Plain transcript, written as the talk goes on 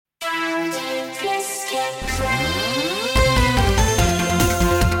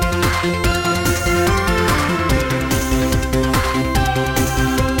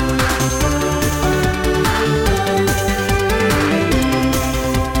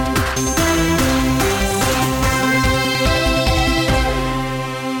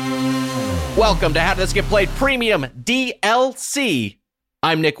Welcome to How Did This Get Played Premium DLC.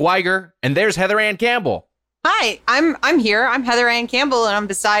 I'm Nick Weiger, and there's Heather Ann Campbell. Hi, I'm here. I'm Heather Ann Campbell, and I'm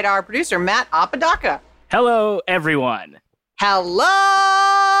beside our producer, Matt Apodaca. Hello, everyone. Hello,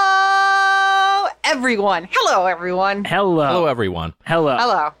 everyone. Hello, everyone. Hello. Hello, everyone. Hello.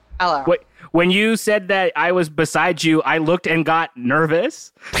 Hello. Hello. Wait, when you said that I was beside you, I looked and got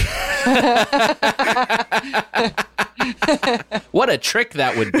nervous. What a trick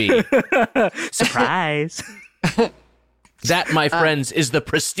that would be. Surprise. That, my friends, is The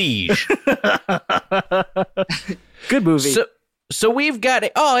Prestige. Good movie. So we've got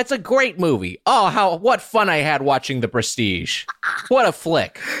it's a great movie. What fun I had watching The Prestige. What a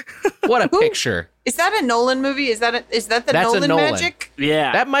flick. What a picture. Is that a Nolan movie? Is that the Nolan magic?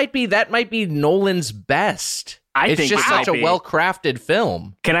 Yeah. That might be Nolan's best. It's just such a well-crafted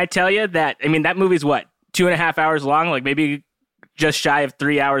film. Can I tell you that, that movie's what, 2.5 hours long? Like maybe just shy of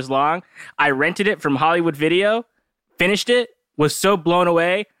 3 hours long. I rented it from Hollywood Video, finished it, was so blown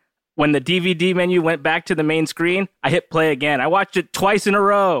away. When the DVD menu went back to the main screen, I hit play again. I watched it twice in a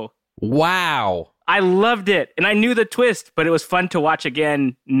row. Wow. I loved it, and I knew the twist, but it was fun to watch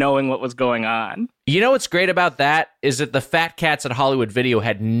again, knowing what was going on. You know what's great about that is that the fat cats at Hollywood Video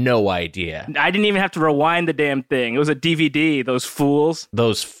had no idea. I didn't even have to rewind the damn thing. It was a DVD, those fools.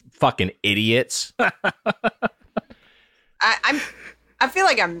 Those fucking idiots. I feel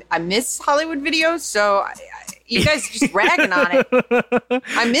like I miss Hollywood Video, so you guys just ragging on it.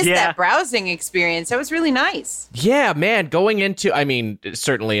 I missed that browsing experience. That was really nice. Yeah, man. Going into,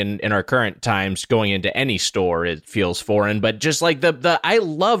 certainly in our current times, going into any store, it feels foreign. But just like I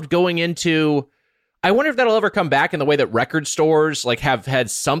loved going into. I wonder if that'll ever come back in the way that record stores like have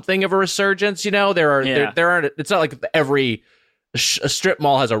had something of a resurgence. You know, there aren't. It's not like every a strip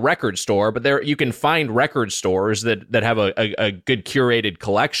mall has a record store, but you can find record stores that have a good curated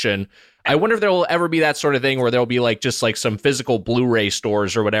collection. I wonder if there will ever be that sort of thing where there'll be just some physical Blu-ray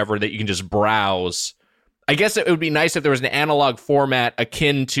stores or whatever that you can just browse. I guess it would be nice if there was an analog format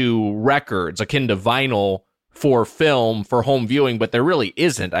akin to records, akin to vinyl for film, for home viewing, but there really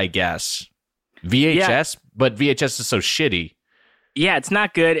isn't, I guess. VHS, but VHS is so shitty. Yeah, it's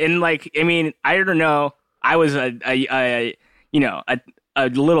not good. And I don't know. I was a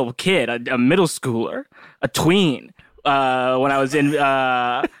little kid, a middle schooler, a tween. When I was in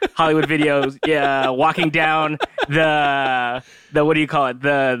Hollywood Videos, walking down the what do you call it?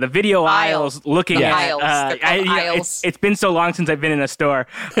 The video aisles, looking at aisles. It's been so long since I've been in a store,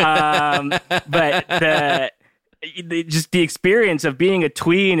 but just the experience of being a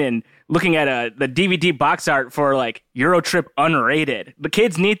tween and looking at the DVD box art for Eurotrip unrated. The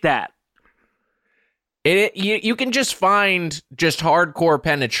kids need that. You can just find hardcore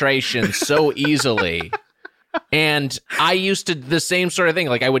penetration so easily. And I used to the same sort of thing.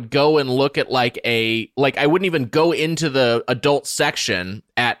 I would go and look at I wouldn't even go into the adult section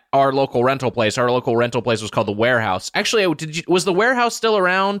at our local rental place. Our local rental place was called The Warehouse. Actually, was The Warehouse still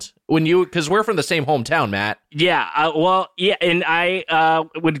around because we're from the same hometown, Matt? Yeah. And I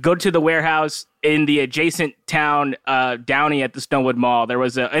would go to The Warehouse in the adjacent town, Downey at the Stonewood Mall. There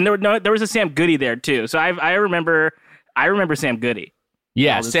was a Sam Goody there too. So I remember Sam Goody.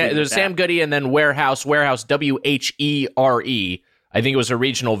 Yeah, there's Sam Goody and then Warehouse, Where, I think it was a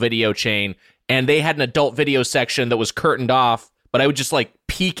regional video chain, and they had an adult video section that was curtained off, but I would just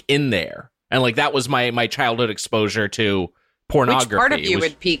peek in there. And that was my childhood exposure to pornography. Which part of you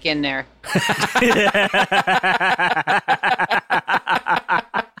would peek in there? Is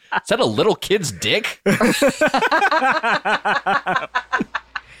that a little kid's dick?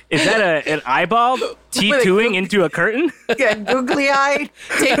 Is that an eyeball T2ing into a curtain? Yeah, googly eye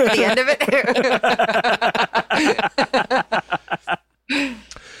tape at the end of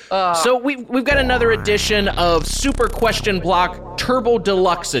it. So we've got another edition of Super Question Block Turbo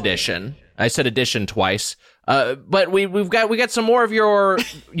Deluxe Edition. I said edition twice. But we got some more of your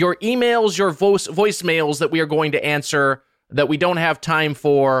emails, your voicemails that we are going to answer that we don't have time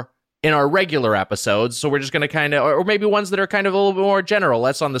for in our regular episodes. So we're just going to or maybe ones that are kind of a little bit more general,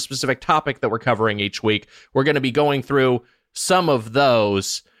 less on the specific topic that we're covering each week. We're going to be going through some of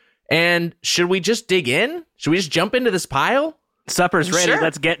those. And should we just dig in? Should we just jump into this pile? Supper's ready. Sure.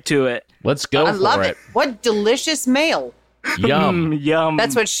 Let's get to it. Let's go I for love it. What delicious mail. Yum. Yum.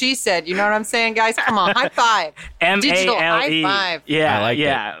 That's what she said. You know what I'm saying, guys? Come on, high five. M-A-L-E. Digital high five. Yeah, I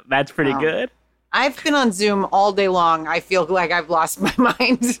like that's pretty good. I've been on Zoom all day long. I feel like I've lost my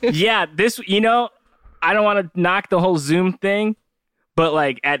mind. Yeah, this, I don't want to knock the whole Zoom thing, but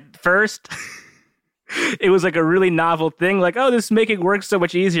like at first, it was like a really novel thing. Like, oh, this is making work so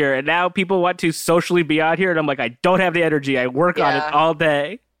much easier. And now people want to socially be out here. And I'm like, I don't have the energy. I work on it all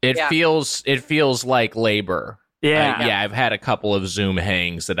day. It feels like labor. Yeah. I've had a couple of Zoom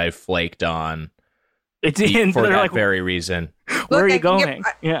hangs that I've flaked on. For that very reason. Where are you going?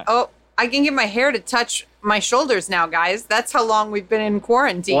 I can get my hair to touch my shoulders now, guys. That's how long we've been in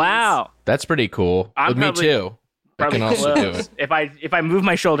quarantine. Wow. That's pretty cool. Me too. I can also do it. If I move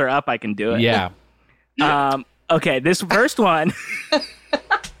my shoulder up, I can do it. Yeah. Okay, this first one.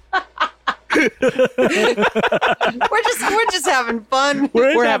 We're just having fun.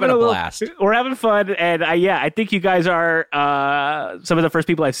 We're having a blast. We're having fun, and I think you guys are some of the first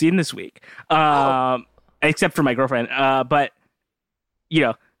people I've seen this week, except for my girlfriend. But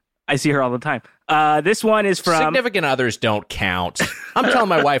I see her all the time. This one is from significant others don't count. I'm telling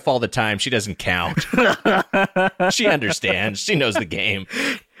my wife all the time she doesn't count. She understands. She knows the game.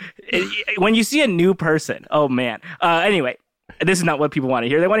 When you see a new person, oh man. Anyway, this is not what people want to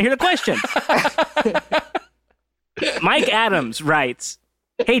hear. They want to hear the questions. Mike Adams writes,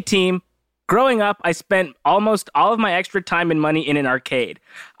 "Hey team, growing up, I spent almost all of my extra time and money in an arcade.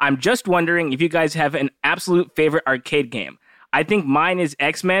 I'm just wondering if you guys have an absolute favorite arcade game. I think mine is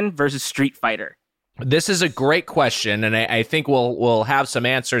X-Men versus Street Fighter." This is a great question, and I think we'll have some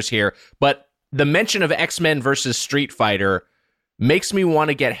answers here. But the mention of X-Men versus Street Fighter makes me want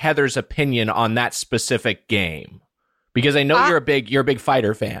to get Heather's opinion on that specific game, because I know you're a big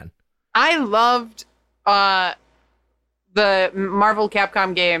fighter fan. I loved the Marvel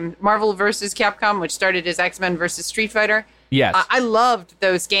Capcom game, Marvel versus Capcom, which started as X-Men versus Street Fighter. Yes, I loved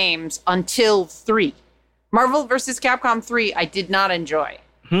those games until 3. Marvel vs. Capcom 3, I did not enjoy.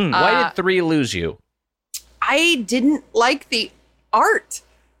 Why did 3 lose you? I didn't like the art.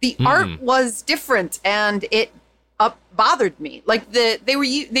 The art was different, and it bothered me. Like they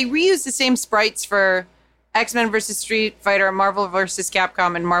reused the same sprites for X-Men vs. Street Fighter, Marvel vs.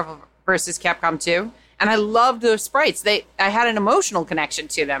 Capcom, and Marvel vs. Capcom 2, and I loved those sprites. I had an emotional connection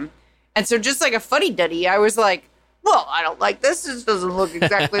to them, and so just like a fuddy-duddy, I was like, well, I don't like this. This doesn't look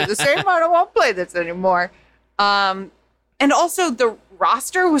exactly the same. I don't want to play this anymore. And also the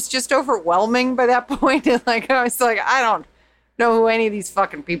roster was just overwhelming by that point. And I was like, I don't know who any of these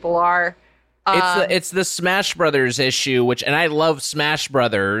fucking people are. It's the Smash Brothers issue, and I love Smash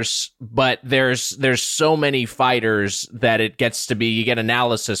Brothers, but there's so many fighters that it gets to be, you get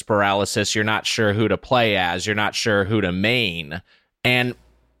analysis paralysis. You're not sure who to play as. You're not sure who to main. And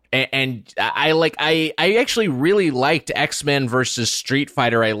I actually really liked X-Men versus Street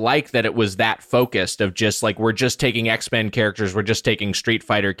Fighter. I like that it was that focused of just like, we're just taking X-Men characters, we're just taking Street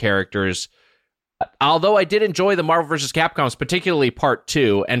Fighter characters. Although I did enjoy the Marvel vs. Capcoms, particularly Part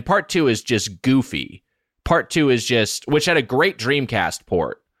 2, and Part 2 is just goofy. Part 2 is just, which had a great Dreamcast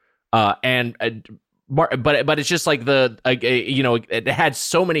port, but it's just like it had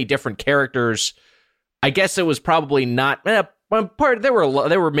so many different characters. I guess it was probably not there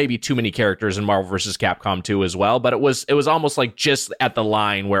were maybe too many characters in Marvel vs. Capcom 2 as well, but it was almost like just at the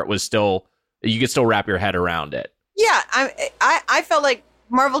line where it was still, you could still wrap your head around it. Yeah, I felt like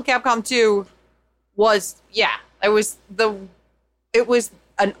Marvel Capcom 2 was it was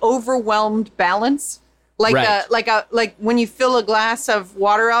an overwhelmed balance, like when you fill a glass of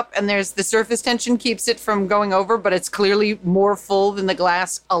water up and there's the surface tension keeps it from going over, but it's clearly more full than the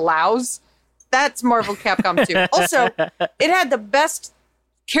glass allows. That's Marvel Capcom 2. Also, it had the best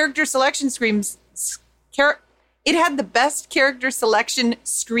character selection screens. It had the best character selection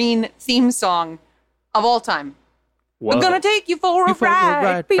screen theme song of all time. Whoa. I'm gonna take you for a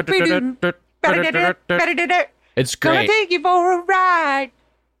ride. It's great. Gonna take you for a ride.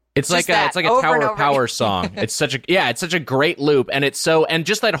 It's like a Tower Power song. It's such a great loop, and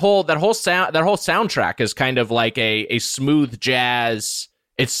just that whole soundtrack is kind of like a smooth jazz.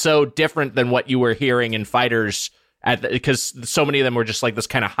 It's so different than what you were hearing in Fighters, because so many of them were just like this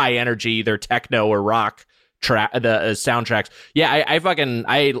kind of high energy, either techno or rock soundtracks. Yeah,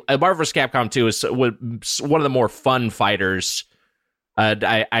 Marvel vs. Capcom 2 is one of the more fun fighters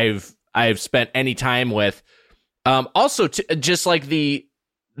I've spent any time with. Also, just like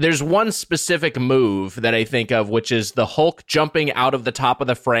there's one specific move that I think of, which is the Hulk jumping out of the top of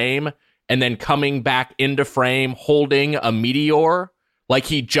the frame and then coming back into frame holding a meteor. Like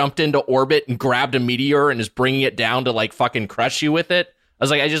he jumped into orbit and grabbed a meteor and is bringing it down to like fucking crush you with it. I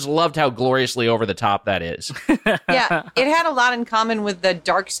was like, I just loved how gloriously over the top that is. Yeah, it had a lot in common with the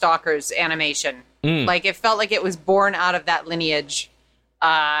Darkstalkers animation. Like it felt like it was born out of that lineage.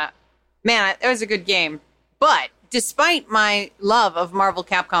 Man, it was a good game. But despite my love of Marvel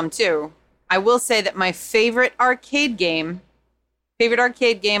Capcom 2, I will say that my favorite arcade game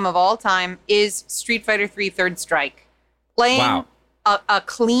of all time is Street Fighter 3 Third Strike. Playing a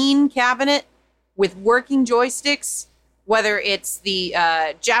clean cabinet with working joysticks, whether it's the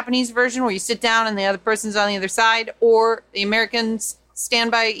Japanese version where you sit down and the other person's on the other side, or the Americans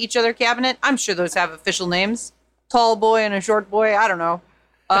stand by each other cabinet. I'm sure those have official names. Tall boy and a short boy. I don't know.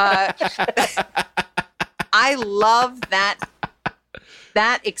 I love that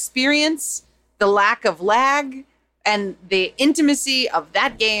experience, the lack of lag, and the intimacy of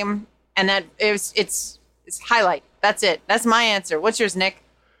that game, and that it's highlight. That's it. That's my answer. What's yours, Nick?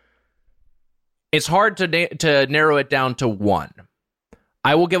 It's hard to narrow it down to one.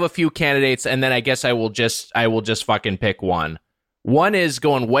 I will give a few candidates, and then I guess I will just fucking pick one. One is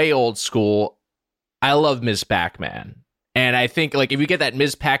going way old school. I love Ms. Pac-Man, and I think like if you get that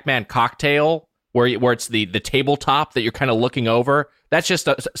Ms. Pac-Man cocktail where it's the tabletop that you're kind of looking over, that's just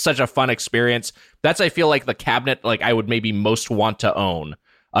such a fun experience. That's I feel like the cabinet like I would maybe most want to own,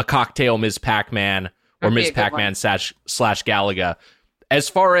 a cocktail Ms. Pac-Man or Ms. Pac-Man / Galaga. As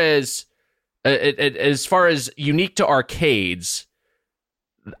far as unique to arcades,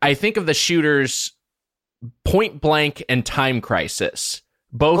 I think of the shooters Point Blank and Time Crisis.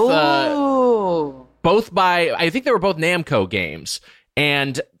 Both by I think they were both Namco games,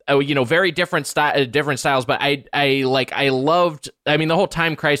 and very different styles. But I loved. I mean, the whole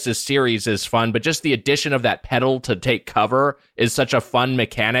Time Crisis series is fun, but just the addition of that pedal to take cover is such a fun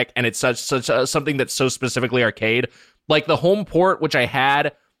mechanic, and it's such something that's so specifically arcade. Like the home port, which I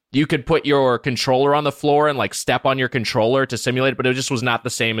had, you could put your controller on the floor and like step on your controller to simulate it, but it just was not the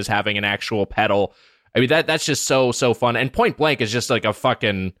same as having an actual pedal. I mean, that's just so fun. And Point Blank is just like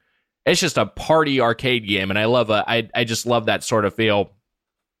it's just a party arcade game, and I just love that sort of feel.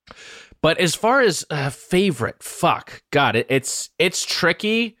 But as far as favorite, it's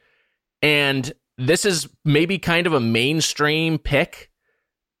tricky, and this is maybe kind of a mainstream pick,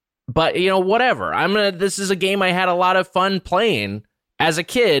 but whatever. This is a game I had a lot of fun playing as a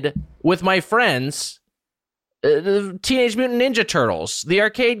kid with my friends. Teenage Mutant Ninja Turtles, the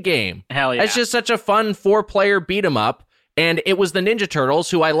arcade game. Hell yeah. It's just such a fun 4-player beat 'em up, and it was the Ninja Turtles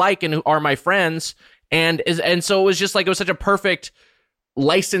who I like and who are my friends, and so it was just like it was such a perfect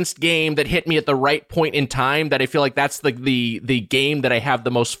licensed game that hit me at the right point in time that I feel like that's the game that I have the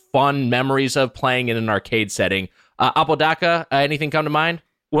most fun memories of playing in an arcade setting. Apodaca, anything come to mind?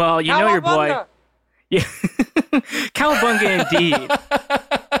 Well, you know your boy. Yeah. Cowabunga indeed.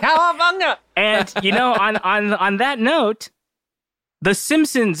 Cowabunga. And on that note, the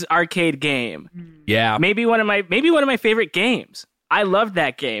Simpsons arcade game. Yeah. Maybe one of my favorite games. I loved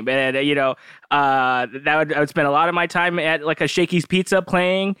that game, and I would spend a lot of my time at like a Shakey's Pizza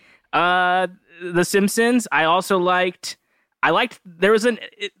playing the Simpsons. I also liked there's an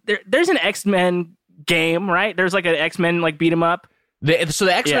X-Men game, right? There's like an X-Men like beat 'em up. So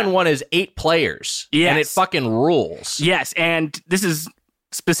the X-Men one is 8 players, and it fucking rules. Yes, and this is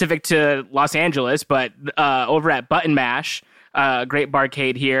specific to Los Angeles, but over at Button Mash, great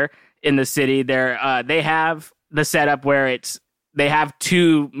barcade here in the city, they have the setup where they have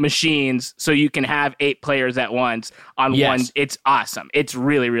 2 machines, so you can have 8 players at once on one. It's awesome. It's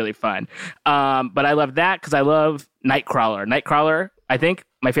really, really fun. But I love that because I love Nightcrawler. Nightcrawler, I think,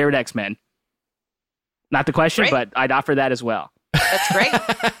 my favorite X-Men. Not the question, but I'd offer that as well. That's great.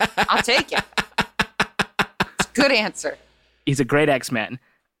 I'll take it. It's a good answer. He's a great X-Men.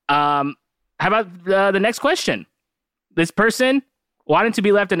 How about the next question? This person wanted to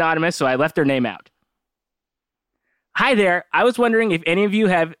be left anonymous, so I left their name out. Hi there. I was wondering if any of you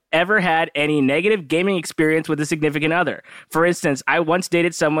have ever had any negative gaming experience with a significant other. For instance, I once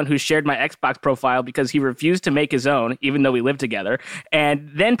dated someone who shared my Xbox profile because he refused to make his own, even though we lived together, and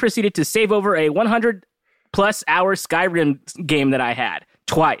then proceeded to save over a 100-plus hour Skyrim game that I had.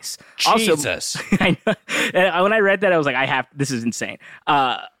 Twice. Jesus. Also, I know, when I read that, I was like, this is insane.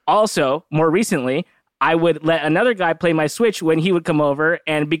 Also, more recently, I would let another guy play my Switch when he would come over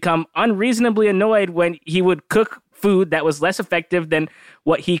and become unreasonably annoyed when he would cook food that was less effective than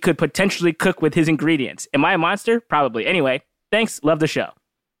what he could potentially cook with his ingredients. Am I a monster? Probably. Anyway, thanks. Love the show.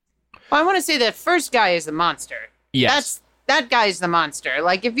 Well, I want to say that first guy is the monster. Yes. That guy's the monster.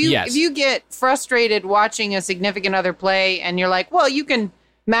 Like if you get frustrated watching a significant other play and you're like, well, you can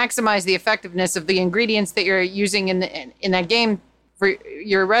maximize the effectiveness of the ingredients that you're using in that game for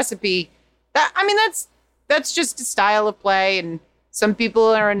your recipe. That's just a style of play, and some people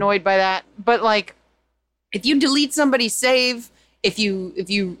are annoyed by that. But like, if you delete somebody's save, if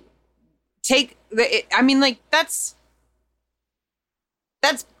you take that's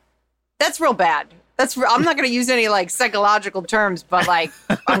That's real bad. I'm not going to use any like psychological terms, but like,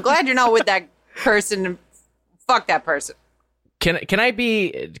 I'm glad you're not with that person. Fuck that person. Can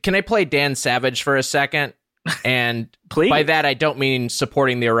I play Dan Savage for a second? And Please. By that, I don't mean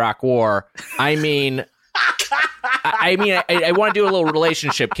supporting the Iraq War. I mean, I want to do a little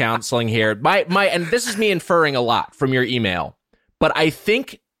relationship counseling here. And this is me inferring a lot from your email, but I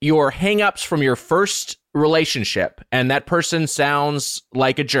think your hangups from your first relationship, and that person sounds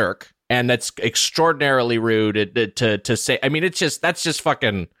like a jerk, and that's extraordinarily rude to say. I mean,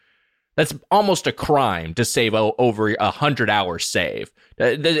 that's almost a crime to save over 100 hours save.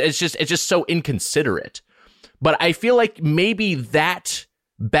 It's just so inconsiderate. But I feel like maybe that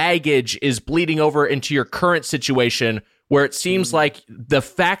baggage is bleeding over into your current situation, where it seems like the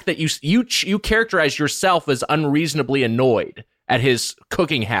fact that you characterize yourself as unreasonably annoyed at his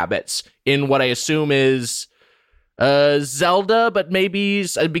cooking habits in what I assume is Zelda, but maybe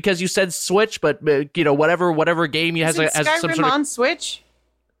because you said Switch, but whatever game has Skyrim some sort of on Switch.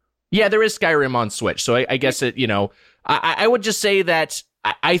 Yeah, there is Skyrim on Switch, so I guess it. I would just say that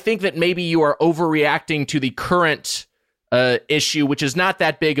I think that maybe you are overreacting to the current issue, which is not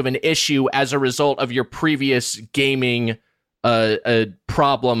that big of an issue as a result of your previous gaming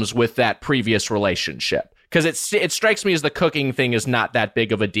problems with that previous relationship. Because it strikes me as the cooking thing is not that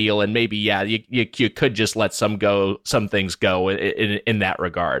big of a deal, and maybe you could just let some things go in that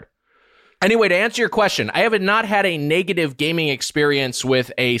regard. Anyway, to answer your question, I have not had a negative gaming experience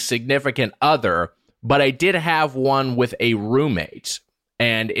with a significant other, but I did have one with a roommate.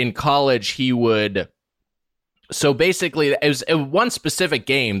 And in college, he would... So basically, it was one specific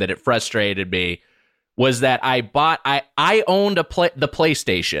game that it frustrated me was that I owned the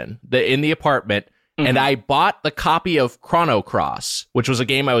PlayStation in the apartment, and I bought the copy of Chrono Cross, which was a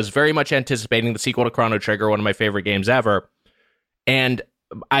game I was very much anticipating, the sequel to Chrono Trigger, one of my favorite games ever. And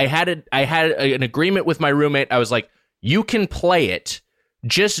I had an agreement with my roommate. I was like, you can play it,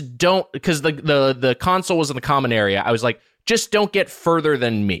 just don't, because the console was in the common area. I was like, just don't get further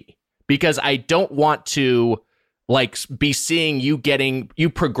than me, because I don't want to like be seeing you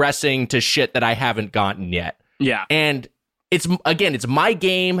progressing to shit that I haven't gotten yet. Yeah. And it's my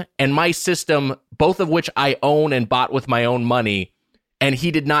game and my system, both of which I own and bought with my own money, and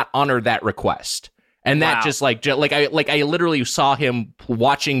he did not honor that request. And that just I literally saw him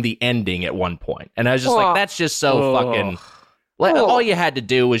watching the ending at one point, and I was just like, that's just so fucking. All you had to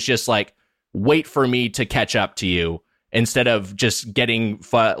do was just like wait for me to catch up to you instead of just getting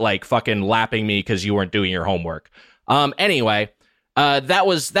fucking lapping me because you weren't doing your homework. Anyway, that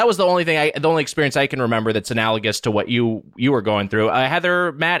was the only thing the only experience I can remember that's analogous to what you were going through.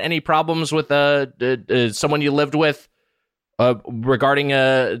 Heather, Matt, any problems with someone you lived with? Regarding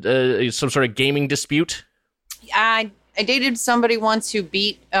some sort of gaming dispute? I dated somebody once who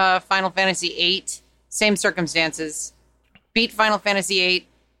beat Final Fantasy VIII. Same circumstances. Beat Final Fantasy VIII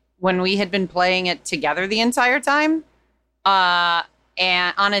when we had been playing it together the entire time.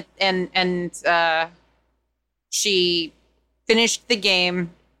 She finished the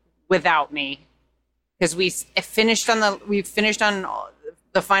game without me because we finished on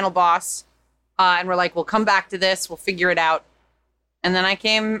the final boss, and we're like, we'll come back to this. We'll figure it out. And then I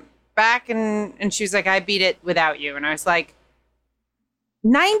came back and she was like, I beat it without you. And I was like,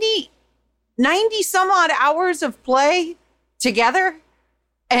 90 some odd hours of play together.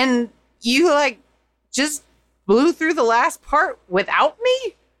 And you like just blew through the last part without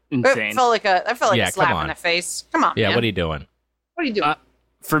me. Insane. It felt like a slap in the face. Come on, man. What are you doing? What are you doing?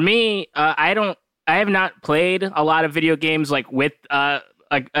 For me, I have not played a lot of video games like with a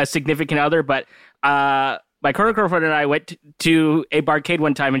significant other, but my current girlfriend and I went to a barcade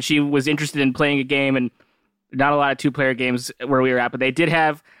one time, and she was interested in playing a game, and not a lot of two-player games where we were at, but they did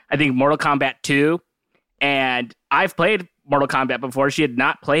have, I think, Mortal Kombat 2, and I've played Mortal Kombat before. She had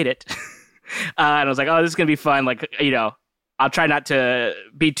not played it, and I was like, oh, this is going to be fun. Like, I'll try not to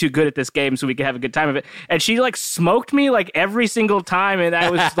be too good at this game so we can have a good time of it. And she, like, smoked me, like, every single time, and I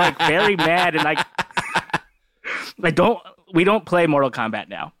was, like, very mad, and, like, we don't play Mortal Kombat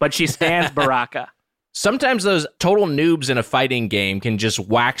now, but she stands Baraka. Sometimes those total noobs in a fighting game can just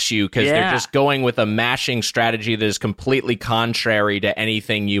wax you because they're just going with a mashing strategy that is completely contrary to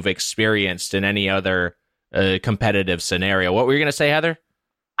anything you've experienced in any other competitive scenario. What were you going to say, Heather?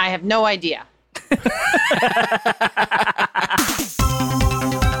 I have no idea.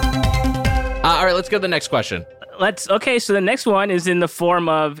 All right, let's go to the next question. Okay, so the next one is in the form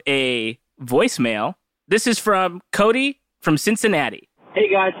of a voicemail. This is from Cody from Cincinnati. Hey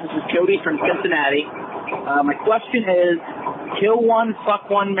guys, this is Cody from Cincinnati. My question is, kill one, fuck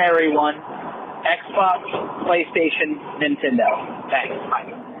one, marry one, Xbox, PlayStation, Nintendo. Thanks.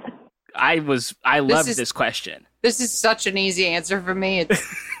 Bye. I loved this question. This is such an easy answer for me.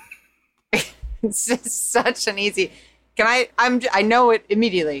 It's just such an easy. I know it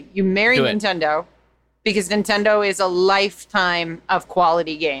immediately. You marry Nintendo because Nintendo is a lifetime of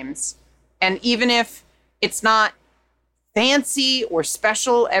quality games. And even if it's not fancy or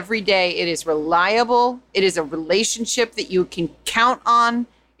special every day, it is reliable. It is a relationship that you can count on.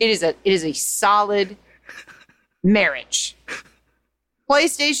 It is a solid marriage.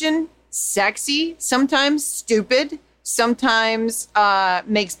 PlayStation, sexy, sometimes stupid, sometimes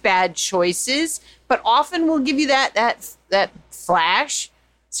makes bad choices, but often will give you that flash.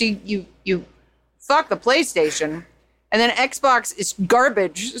 So you fuck the PlayStation, and then Xbox is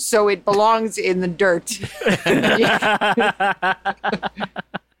garbage, so it belongs in the dirt.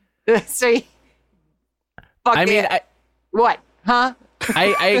 So, what? Huh?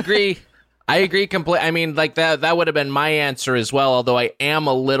 I agree. I agree completely. I mean, like that would have been my answer as well. Although I am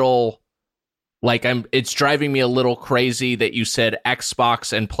a little it's driving me a little crazy that you said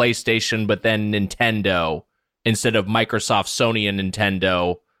Xbox and PlayStation, but then Nintendo instead of Microsoft, Sony, and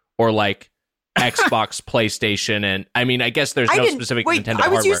Nintendo, or like Xbox, PlayStation, and I mean, I guess there's no specific Nintendo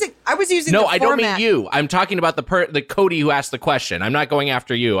hardware. I was using. No, I don't mean you. I'm talking about the Cody who asked the question. I'm not going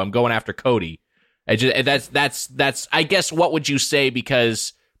after you. I'm going after Cody. That's. I guess what would you say,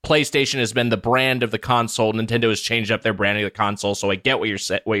 because PlayStation has been the brand of the console. Nintendo has changed up their branding of the console, so I get what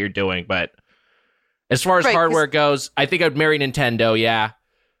you're doing. But as far as hardware goes, I think I'd marry Nintendo. Yeah,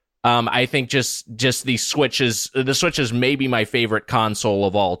 I think just the Switch is maybe my favorite console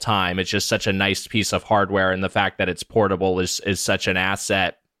of all time. It's just such a nice piece of hardware, and the fact that it's portable is such an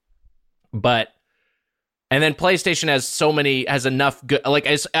asset. And then PlayStation has enough good,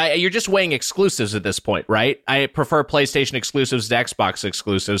 you're just weighing exclusives at this point, right? I prefer PlayStation exclusives to Xbox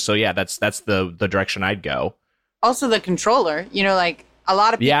exclusives. So yeah, that's the direction I'd go. Also the controller, like a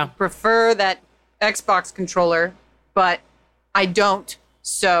lot of people prefer that Xbox controller, but I don't.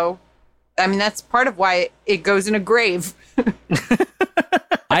 So, I mean, that's part of why it goes in a grave.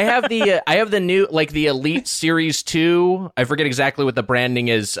 I have the new, the Elite Series 2. I forget exactly what the branding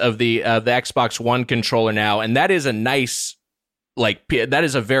is of the Xbox One controller now, and that is a nice, that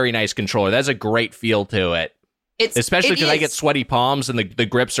is a very nice controller. That has a great feel to it. Especially because I get sweaty palms, and the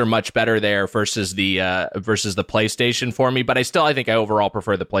grips are much better there versus the PlayStation for me. But I think I overall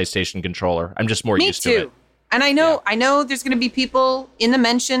prefer the PlayStation controller. I'm just more used to it. And I know there's going to be people in the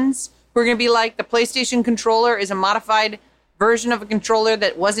mentions who are going to be like, the PlayStation controller is a modified version of a controller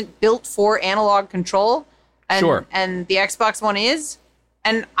that wasn't built for analog control, and the Xbox One is,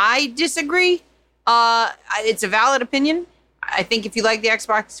 and I disagree. It's a valid opinion. I think if you like the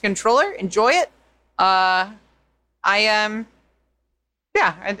Xbox controller, enjoy it. I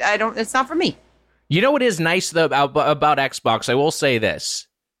don't. It's not for me. You know what is nice though about Xbox? I will say this: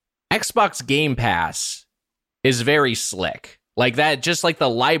 Xbox Game Pass is very slick. Like that, just like the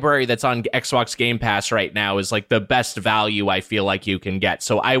library that's on Xbox Game Pass right now is like the best value I feel like you can get.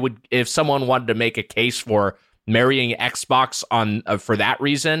 So I would, if someone wanted to make a case for marrying Xbox on for that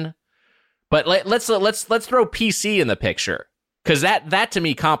reason, but let's throw PC in the picture, because that to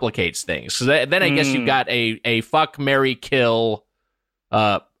me complicates things. So then I guess you've got a fuck, marry, kill,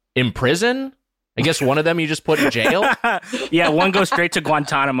 imprison. I guess one of them you just put in jail. Yeah, one goes straight to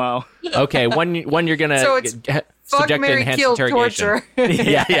Guantanamo. Okay, one you're gonna. So it's fuck, marry, kill, torture.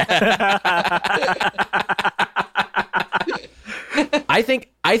 Yeah. I think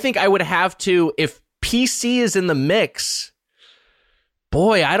I would have to, if PC is in the mix.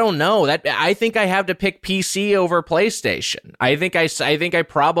 Boy, I don't know. I think I have to pick PC over PlayStation. I think I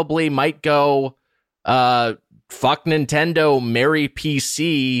probably might go fuck Nintendo, marry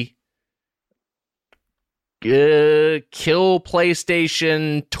PC, kill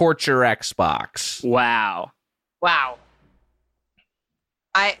PlayStation, torture Xbox. Wow.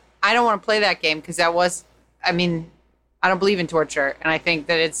 I don't want to play that game because I don't believe in torture, and I think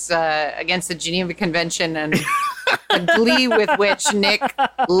that it's against the Geneva Convention, and the glee with which Nick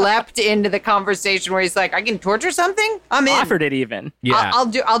leapt into the conversation where he's like, I can torture something? I'm in. Offered it even. Yeah.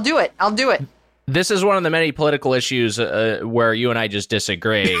 I'll do it. This is one of the many political issues where you and I just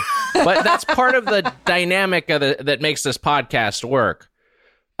disagree, but that's part of the dynamic that makes this podcast work.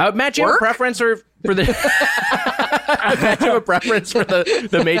 Matt, do you have a preference for the Matt, do you have a preference for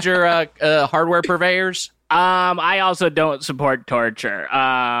the major hardware purveyors? I also don't support torture.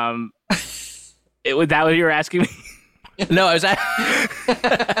 Was that what you were asking me? No, I was.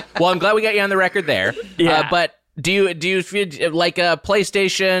 Well, I'm glad we got you on the record there. Yeah, but do you feel like a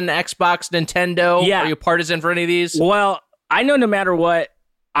PlayStation, Xbox, Nintendo? Yeah. Are you partisan for any of these? Well, I know no matter what,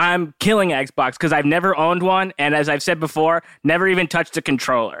 I'm killing Xbox because I've never owned one, and as I've said before, never even touched a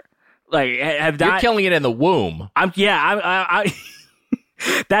controller. Like, have You're not. killing it in the womb. I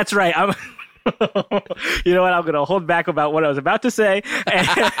that's right. You know what? I'm going to hold back about what I was about to say.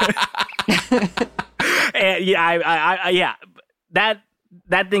 And yeah,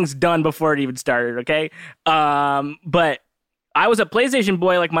 that thing's done before it even started. Okay. But I was a PlayStation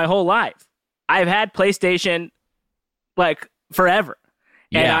boy like my whole life. I've had PlayStation like forever.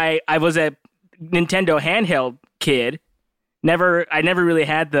 Yeah. And I was a Nintendo handheld kid. I never really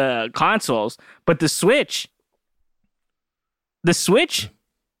had the consoles, but the Switch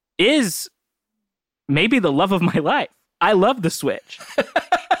is maybe the love of my life. I love the Switch.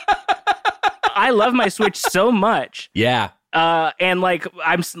 I love my Switch so much. Yeah. And like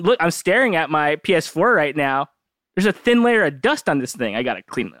I'm staring at my PS4 right now. There's a thin layer of dust on this thing. I gotta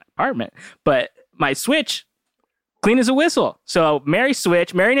clean the apartment, but my Switch, clean as a whistle. So Merry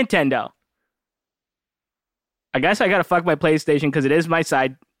Switch, Merry Nintendo. I guess I gotta fuck my PlayStation because it is my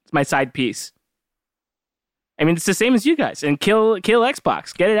side piece. I mean, it's the same as you guys. And kill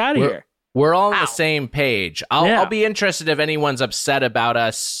Xbox. Get it out of here. We're all on the same page. Yeah. I'll be interested if anyone's upset about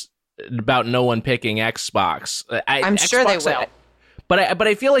no one picking Xbox. I'm sure they will. But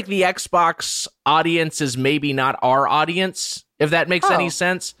I feel like the Xbox audience is maybe not our audience, if that makes any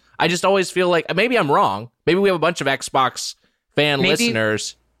sense. I just always feel like, maybe I'm wrong. Maybe we have a bunch of Xbox fan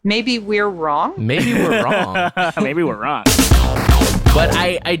listeners. Maybe we're wrong. Maybe we're wrong. Maybe we're wrong. But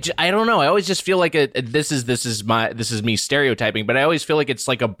I don't know. I always just feel like this is me stereotyping, but I always feel like it's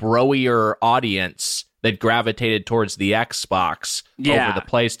like a broier audience that gravitated towards the Xbox over the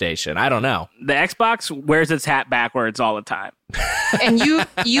PlayStation. I don't know. The Xbox wears its hat backwards all the time. And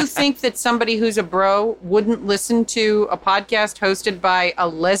you think that somebody who's a bro wouldn't listen to a podcast hosted by a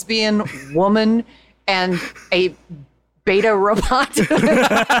lesbian woman and a beta robot?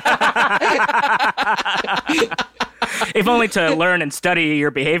 If only to learn and study your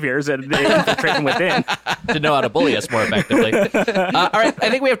behaviors and infiltrate from within. To know how to bully us more effectively. All right, I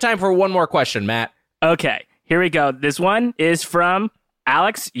think we have time for one more question, Matt. Okay, here we go. This one is from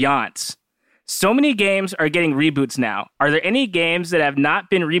Alex Yantz. So many games are getting reboots now. Are there any games that have not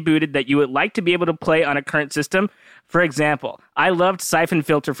been rebooted that you would like to be able to play on a current system? For example, I loved Siphon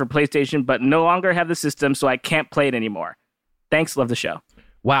Filter for PlayStation, but no longer have the system, so I can't play it anymore. Thanks, love the show.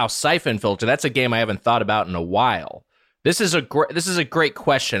 Wow, Siphon Filter. That's a game I haven't thought about in a while. This is a great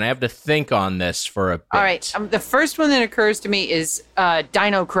question. I have to think on this for a bit. All right, the first one that occurs to me is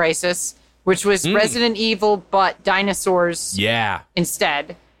Dino Crisis, which was Resident Evil, but dinosaurs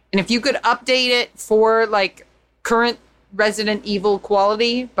instead. And if you could update it for like current Resident Evil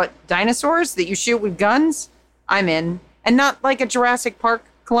quality, but dinosaurs that you shoot with guns, I'm in. And not like a Jurassic Park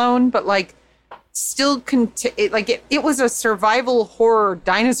clone, but like still it was a survival horror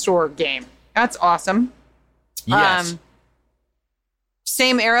dinosaur game. That's awesome. Yes.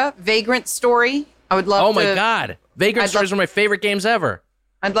 Same era, Vagrant Story. I would love to. Oh my God. Vagrant Story is one of my favorite games ever.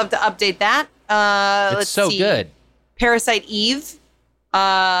 I'd love to update that. It's so good. Parasite Eve.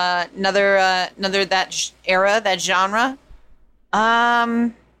 Another that era, that genre.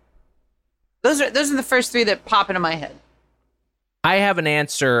 Those are the first three that pop into my head. I have an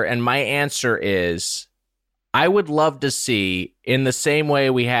answer, and my answer is I would love to see, in the same way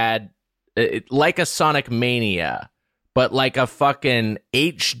we had like a Sonic Mania, but like a fucking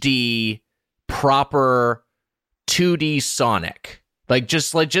HD proper 2D Sonic. Like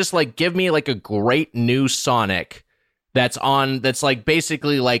just give me like a great new Sonic that's like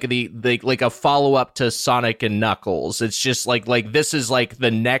basically like the like a follow-up to Sonic and Knuckles. It's just like this is like the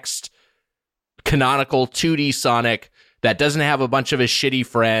next canonical 2D Sonic that doesn't have a bunch of his shitty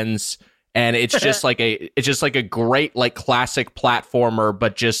friends, and it's just like a great like classic platformer,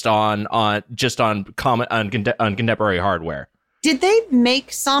 but just on contemporary hardware. Did they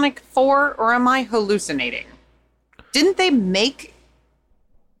make Sonic 4, or am I hallucinating? Didn't they make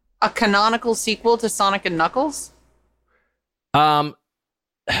a canonical sequel to Sonic and Knuckles?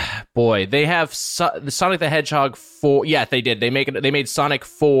 Boy, they have the Sonic the Hedgehog 4. Yeah, they did. They made Sonic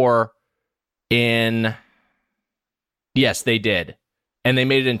 4 in. Yes, they did, and they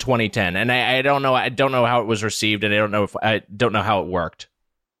made it in 2010. And I don't know. I don't know how it was received, and I don't know how it worked.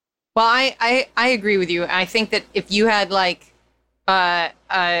 Well, I agree with you. I think that if you had like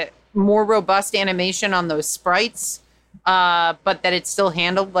more robust animation on those sprites, but that it still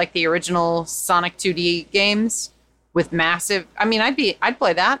handled like the original Sonic 2D games with massive. I mean, I'd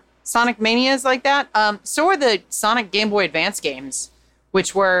play that. Sonic Mania is like that. So are the Sonic Game Boy Advance games,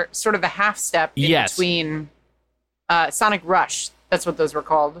 which were sort of a half step in between Sonic Rush. That's what those were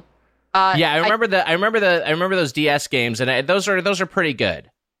called. Yeah, I remember those DS games, and those are pretty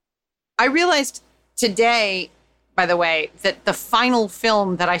good. I realized today, by the way, that the final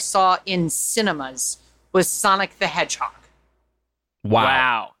film that I saw in cinemas was Sonic the Hedgehog.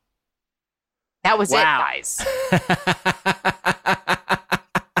 Wow. That was it, Wow. guys.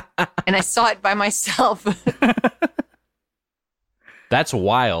 And I saw it by myself. That's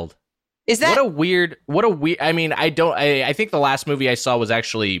wild. Is that what a weird, I mean, I think the last movie I saw was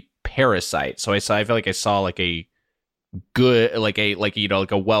actually Parasite. So I feel like I saw like a good, like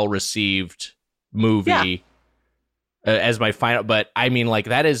a well-received movie as my final, but I mean, like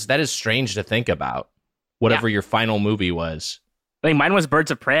that is strange to think about. Whatever your final movie was. I think mine was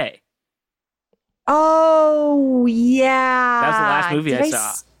Birds of Prey. Oh, yeah. That was the last movie I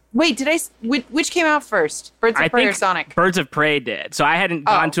saw. Wait, which came out first? Birds of Prey or Sonic? Birds of Prey did. So I hadn't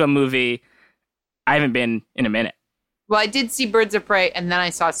gone to a movie. I haven't been in a minute. Well, I did see Birds of Prey, and then I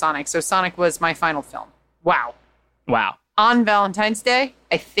saw Sonic. So Sonic was my final film. Wow. On Valentine's Day,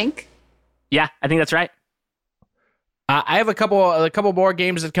 I think. Yeah, I think that's right. I have a couple more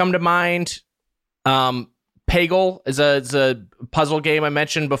games that come to mind. Peggle is a puzzle game I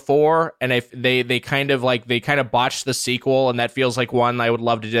mentioned before, and if they kind of botched the sequel, and that feels like one I would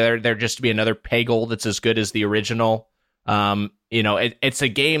love to do. There just to be another Peggle that's as good as the original. It's a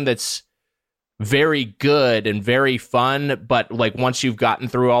game that's very good and very fun, but like once you've gotten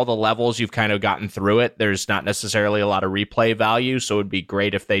through all the levels, you've kind of gotten through it. There's not necessarily a lot of replay value, so it would be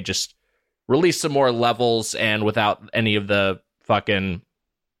great if they just release some more levels and without any of the fucking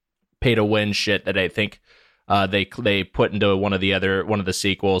pay to win shit that I think they put into one of the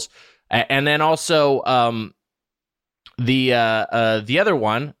sequels. And then also the other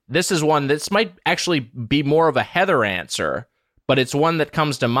one. This is one this might actually be more of a Heather answer, but it's one that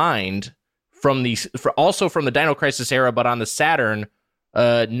comes to mind also from the Dino Crisis era, but on the Saturn.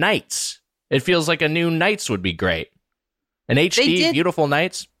 Knights. It feels like a new Knights would be great. An HD beautiful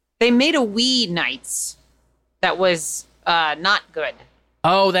Knights. They made a Wii Knights that was not good.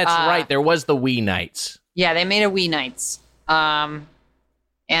 Oh, that's right. There was the Wii Knights. Yeah, they made a Wii Knights.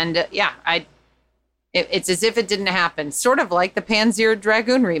 It's as if it didn't happen. Sort of like the Panzer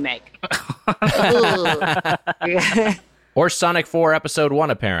Dragoon remake. Or Sonic 4 Episode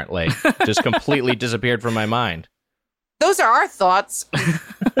 1, apparently. Just completely disappeared from my mind. Those are our thoughts.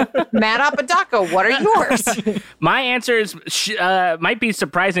 Matt Apodaca, what are yours? My answer is might be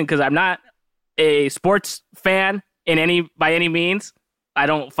surprising because I'm not a sports fan by any means. I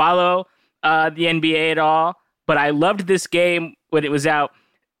don't follow the NBA at all, but I loved this game when it was out.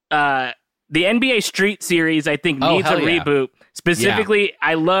 The NBA Street series, I think, needs a reboot. Specifically,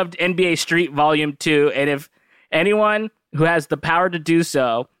 I loved NBA Street Volume 2, and if anyone who has the power to do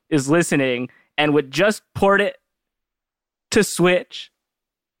so is listening and would just port it to Switch,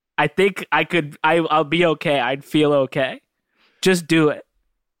 I think I'll be okay. I'd feel okay. Just do it.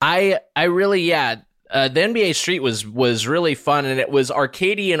 I really, the NBA Street was really fun, and it was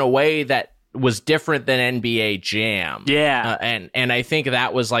arcadey in a way that was different than NBA Jam. Yeah. And I think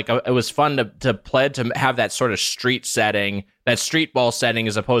that was like, it was fun to play, to have that sort of street setting, that street ball setting,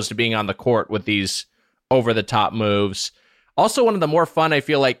 as opposed to being on the court with these over the top moves. Also, one of the more fun, I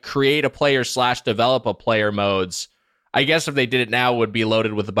feel like, create a player / develop a player modes. I guess if they did it now, it would be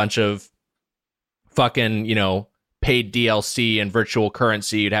loaded with a bunch of fucking, paid DLC and virtual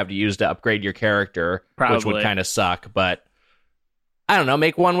currency you'd have to use to upgrade your character, which would kind of suck. But I don't know,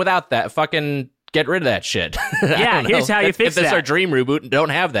 make one without that. Fucking get rid of that shit. Yeah, here's how you fix that. If that's our dream reboot, don't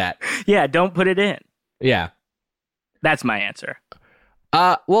have that. Yeah, don't put it in. Yeah. That's my answer.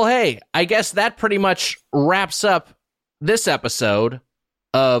 Well, hey, I guess that pretty much wraps up this episode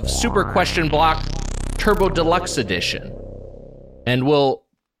of Super Question Block Turbo Deluxe Edition. And we'll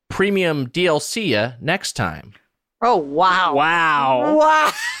premium DLC ya next time. Oh, wow.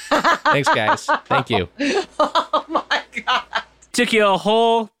 Wow. Thanks, guys. Thank you. Oh, my God. Took you a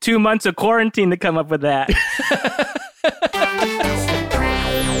whole 2 months of quarantine to come up with that.